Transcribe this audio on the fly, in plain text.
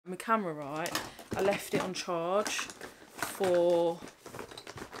My camera, right, I left it on charge for,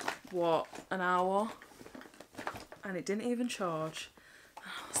 what, an hour? And it didn't even charge. And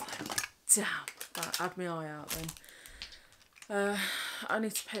I was like, damn, that had my eye out then. I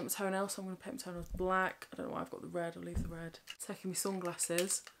need to paint my toenails, so I'm going to paint my toenails black. I don't know why I've got the red, I'll leave the red. Taking my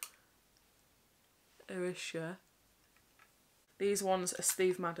sunglasses. Irish, yeah. These ones are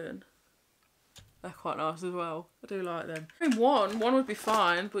Steve Madden. They're quite nice as well. I do like them. I mean, one would be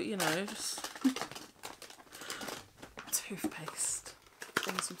fine, but you know, just toothpaste.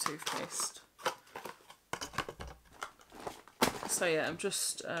 Getting some toothpaste. So yeah, I'm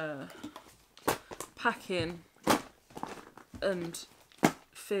just packing and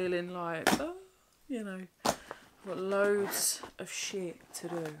feeling like, oh, you know, I've got loads of shit to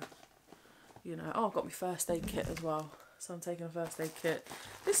do. You know, oh, I've got my first aid kit as well. So I'm taking a first aid kit.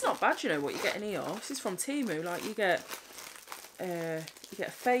 This is not bad, you know, what you get in here. This is from Temu. Like, you get a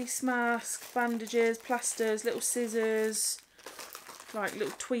face mask, bandages, plasters, little scissors, like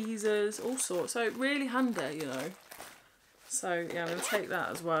little tweezers, all sorts. So really handy, you know. So yeah, I'm going to take that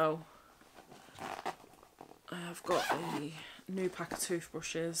as well. I've got a new pack of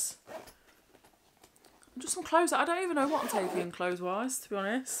toothbrushes. Just some clothes. I don't even know what I'm taking clothes-wise, to be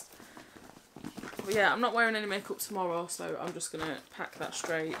honest. But yeah, I'm not wearing any makeup tomorrow, so I'm just going to pack that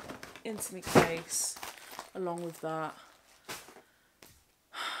straight into my case along with that.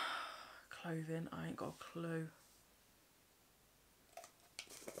 Clothing, I ain't got a clue.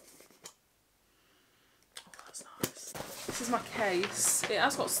 Oh, that's nice. This is my case. It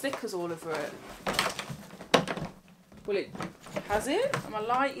has got stickers all over it. Well, it has it? Am I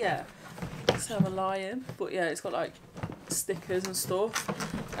lying? Yeah. So I'm lying. But yeah, it's got like stickers and stuff.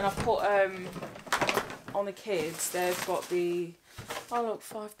 And I've put on the kids, they've got the, oh look,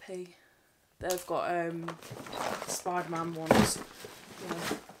 5p. They've got Spider-Man ones.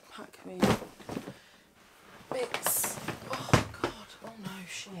 Yeah, pack me bits. Oh god, oh no,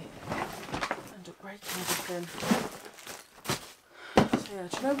 shit. End up breaking everything. So yeah,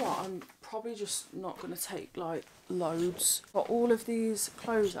 do you know what? I'm probably just not going to take like loads. Got all of these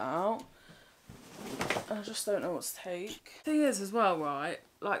clothes out. And I just don't know what to take. Thing is as well, right,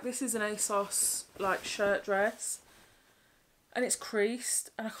 like this is an ASOS like shirt dress and it's creased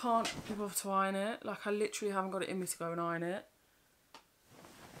and I can't be bothered to iron it. Like I literally haven't got it in me to go and iron it.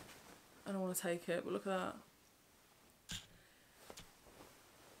 And I want to take it, but look at that.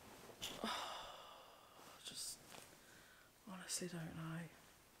 Oh, just honestly don't know.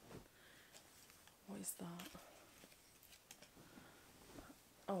 What is that?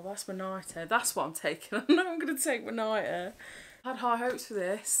 Oh, that's my nighter. That's what I'm taking. I know I'm going to take my nighter. I had high hopes for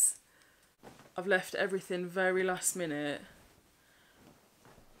this. I've left everything very last minute.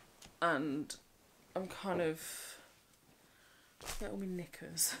 And I'm kind of... Get all my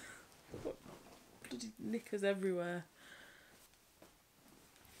knickers. I've got bloody knickers everywhere.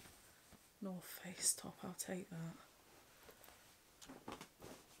 North Face top, I'll take that.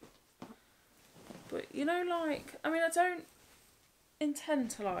 But, you know, like... I mean, I don't intend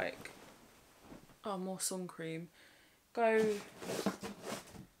to like, oh, more sun cream, go,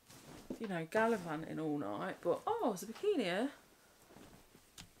 you know, gallivanting all night, but oh, there's a bikini here.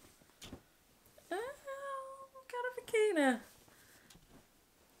 Oh, got a bikini.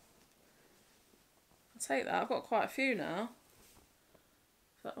 I'll take that. I've got quite a few now.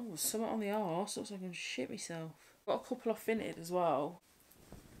 Like, oh, there's something on the arse. Looks like I can shit myself. Got a couple off Vinted as well.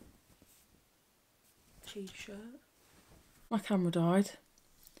 T-shirt. My camera died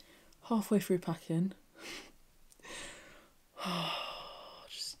halfway through packing.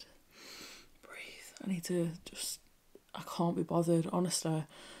 Just breathe. I need to just, I can't be bothered, honestly.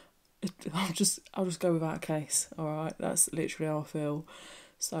 I'll just go without a case, alright? That's literally how I feel.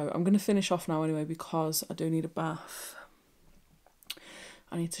 So I'm going to finish off now anyway because I do need a bath.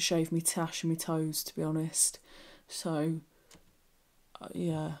 I need to shave my tash and my toes, to be honest. So,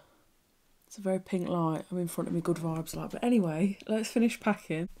 yeah. It's a very pink light. I'm in front of me, good vibes light. But anyway, let's finish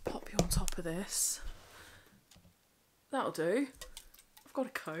packing. Pop you on top of this. That'll do. I've got a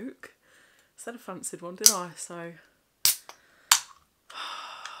Coke. I said I fancied one, didn't I? So,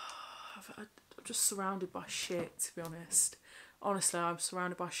 I'm just surrounded by shit, to be honest. Honestly, I'm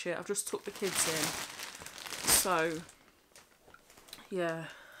surrounded by shit. I've just took the kids in. So, yeah.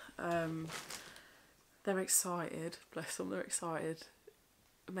 They're excited. Bless them, they're excited.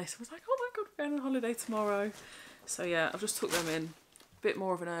 Mason was like, oh my god, we're going on holiday tomorrow. So yeah, I've just took them in. A bit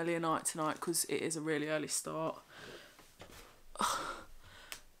more of an earlier night tonight because it is a really early start.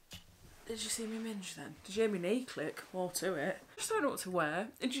 Did you see me minge then? Did you hear me knee click? More to it. I just don't know what to wear.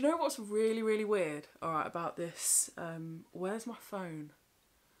 And do you know what's really, really weird, alright, about this? Where's my phone?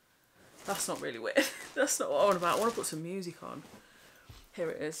 That's not really weird. That's not what I want about. I want to put some music on. Here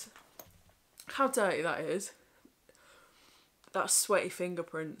it is. How dirty that is. That's sweaty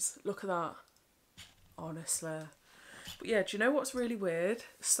fingerprints. Look at that. Honestly. But yeah, do you know what's really weird?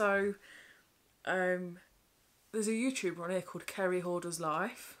 So, there's a YouTuber on here called Kerry Hoarder's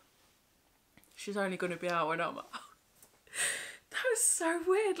Life. She's only going to be out when I'm out. That was so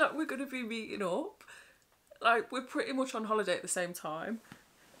weird. Like, we're going to be meeting up. Like, we're pretty much on holiday at the same time.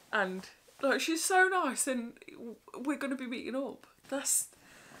 And, like, she's so nice and we're going to be meeting up. That's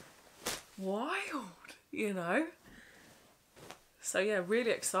wild, you know? So, yeah,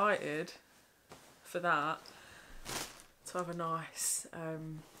 really excited for that. To have a nice,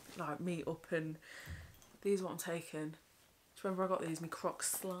 like, meet up. And these are what I'm taking. Do you remember I got these, my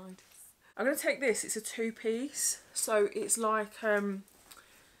Crocs sliders? I'm going to take this. It's a 2-piece. So, it's like a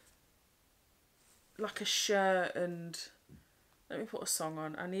shirt and... Let me put a song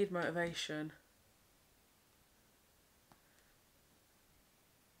on. I need motivation.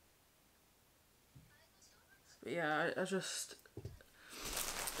 But yeah, I just...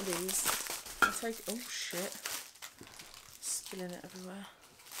 These. I take... Oh, shit. Spilling it everywhere.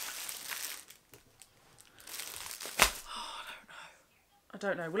 Oh, I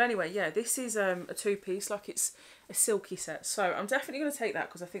don't know. Well, anyway, yeah, this is a 2-piece. Like, it's a silky set. So, I'm definitely going to take that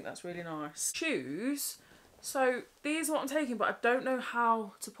because I think that's really nice. Shoes... So, these are what I'm taking, but I don't know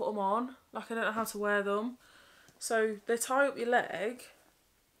how to put them on. Like, I don't know how to wear them. So, they tie up your leg.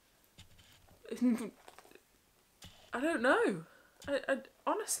 I don't know.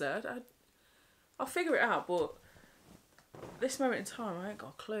 Honestly, I'll figure it out, but this moment in time, I ain't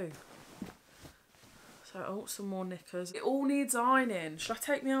got a clue. So, oh, some more knickers. It all needs ironing. Should I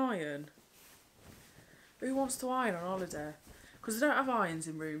take my iron? Who wants to iron on holiday? Because they don't have irons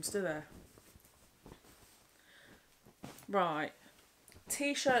in rooms, do they? Right,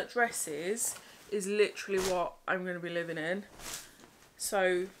 t-shirt dresses is literally what I'm going to be living in.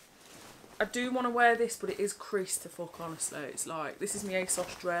 So, I do want to wear this, but it is creased to fuck, honestly. It's like, this is my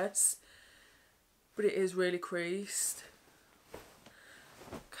ASOS dress, but it is really creased.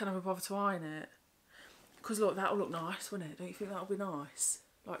 Can I be bothered to iron it? Because look, that'll look nice, wouldn't it? Don't you think that'll be nice?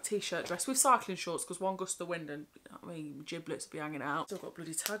 Like t-shirt dress with cycling shorts, because one gust of wind and, I mean, giblets will be hanging out. Still got a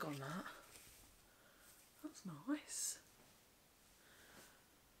bloody tag on that. That's nice.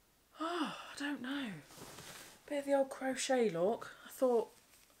 Oh, I don't know. Bit of the old crochet look. I thought,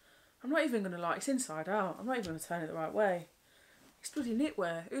 I'm not even going to, like, it's inside out. I'm not even going to turn it the right way. It's bloody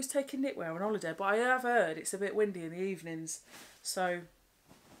knitwear. Who's taking knitwear on holiday? But I have heard it's a bit windy in the evenings. So,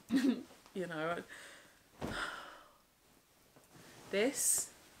 you know. This,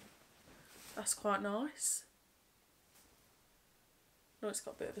 that's quite nice. Oh, it's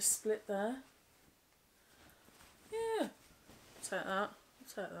got a bit of a split there. Yeah, I'll take that. I'll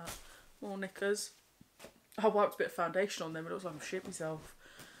take that. More knickers. I wiped a bit of foundation on them. It looks like I've shit myself.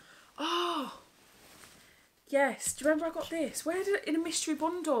 Oh, yes. Do you remember I got this? Where did it, in a mystery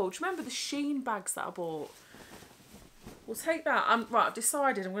bundle? Do you remember the Shein bags that I bought? We'll take that. Right, I've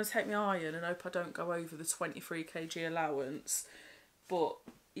decided I'm going to take my iron and hope I don't go over the 23 kg allowance. But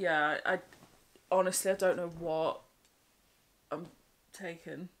yeah, I honestly I don't know what I'm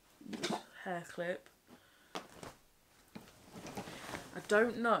taking. Hair clip. I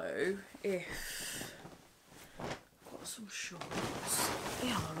don't know if I've got some shorts.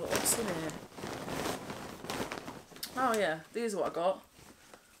 Yeah, look what's in here. Oh yeah, these are what I got.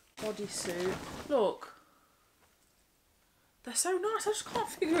 Bodysuit. Look. They're so nice, I just can't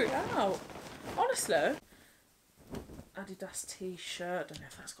figure it out. Honestly. Adidas t-shirt. Don't know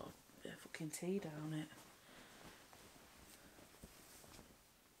if that's got a bit of fucking tea down it.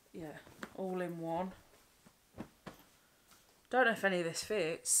 Yeah, all in one. Don't know if any of this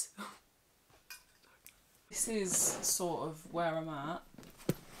fits. This is sort of where I'm at.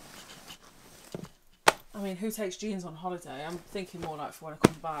 I mean, who takes jeans on holiday? I'm thinking more like for when I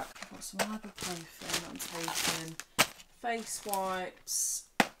come back. I've got some ibuprofen I'm taking. Face wipes.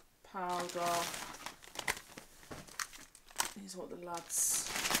 Powder. Here's what the lads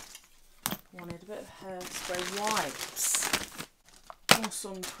wanted. A bit of hairspray. Wipes. More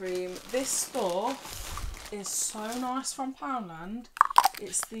sun cream. This stuff is so nice from Poundland.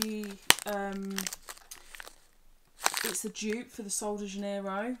 It's the dupe for the Sol de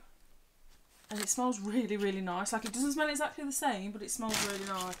Janeiro, and it smells really, really nice. Like, it doesn't smell exactly the same, but it smells really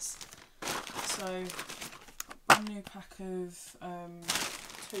nice. So, a brand new pack of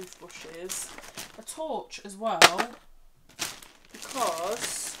toothbrushes, a torch as well,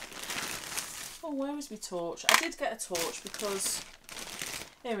 because where is my torch? I did get a torch because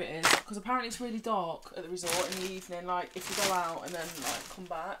here it is, because apparently it's really dark at the resort in the evening, like if you go out and then like come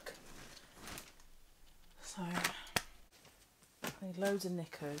back. So I need loads of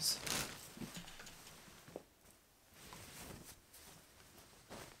knickers.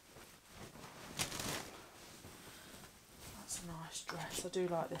 That's a nice dress. I do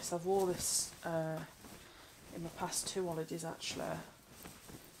like this. I've wore this in my past 2 holidays actually. I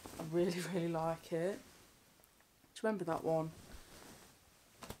really, really like it. Do you remember that one?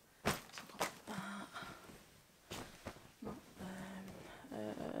 So I've got that. Not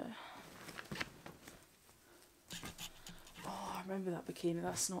them. Oh, I remember that bikini.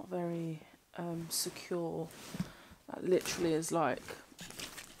 That's not very secure. That literally is like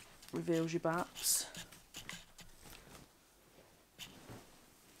reveals your baps.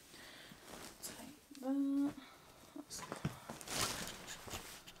 Take that. That's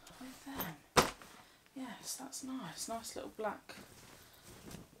with them. Yes, that's nice. Nice little black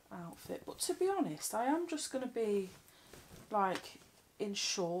outfit. But to be honest, I am just going to be like in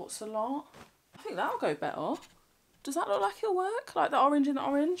shorts a lot. I think that'll go better. Does that look like it'll work? Like the orange in the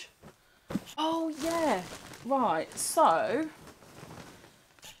orange? Oh yeah. Right, so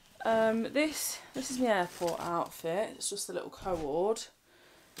this is my airport outfit. It's just a little cord.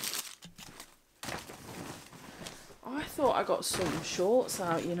 I thought I got some shorts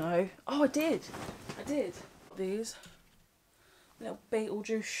out, you know. Oh, I did. These little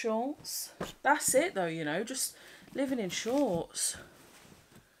Beetlejuice shorts. That's it though, you know, just living in shorts.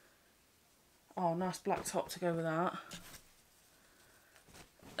 Oh, nice black top to go with that.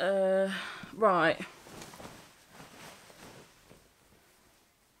 Right.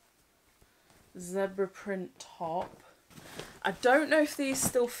 Zebra print top. I don't know if these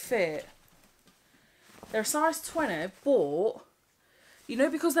still fit. They're a size 20, but you know,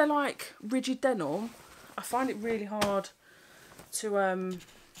 because they're like rigid denim, I find it really hard to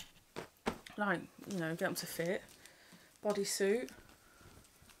like, you know, get them to fit. Bodysuit.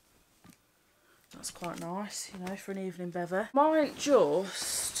 That's quite nice, you know, for an evening bevy. Might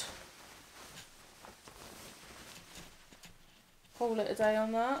just call it a day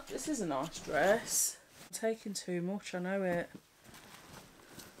on that. This is a nice dress. I'm taking too much, I know it.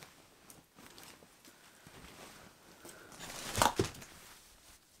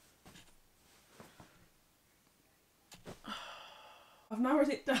 I've narrowed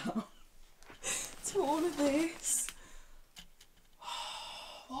it down to all of this.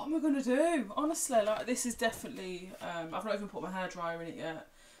 What am I going to do? Honestly, like, this is definitely... I've not even put my hairdryer in it yet,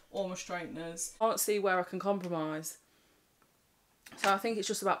 or my straighteners. I can't see where I can compromise. So I think it's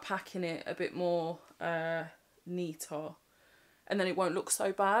just about packing it a bit more neater, and then it won't look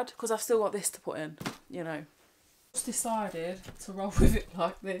so bad, because I've still got this to put in, you know. Just decided to roll with it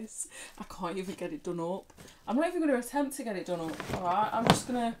like this. I can't even get it done up. I'm not even going to attempt to get it done up, alright? I'm just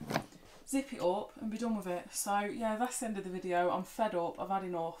going to zip it up and be done with it. So yeah, that's the end of the video. I'm fed up, I've had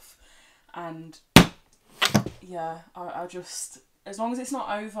enough, and yeah, I just, as long as it's not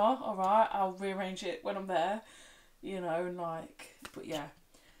over, alright, I'll rearrange it when I'm there, you know, and like, but yeah,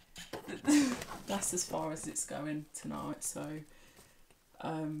 that's as far as it's going tonight. So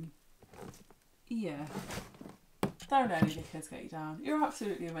yeah, don't let any dickheads get you down. You're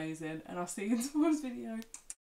absolutely amazing, and I'll see you in tomorrow's video.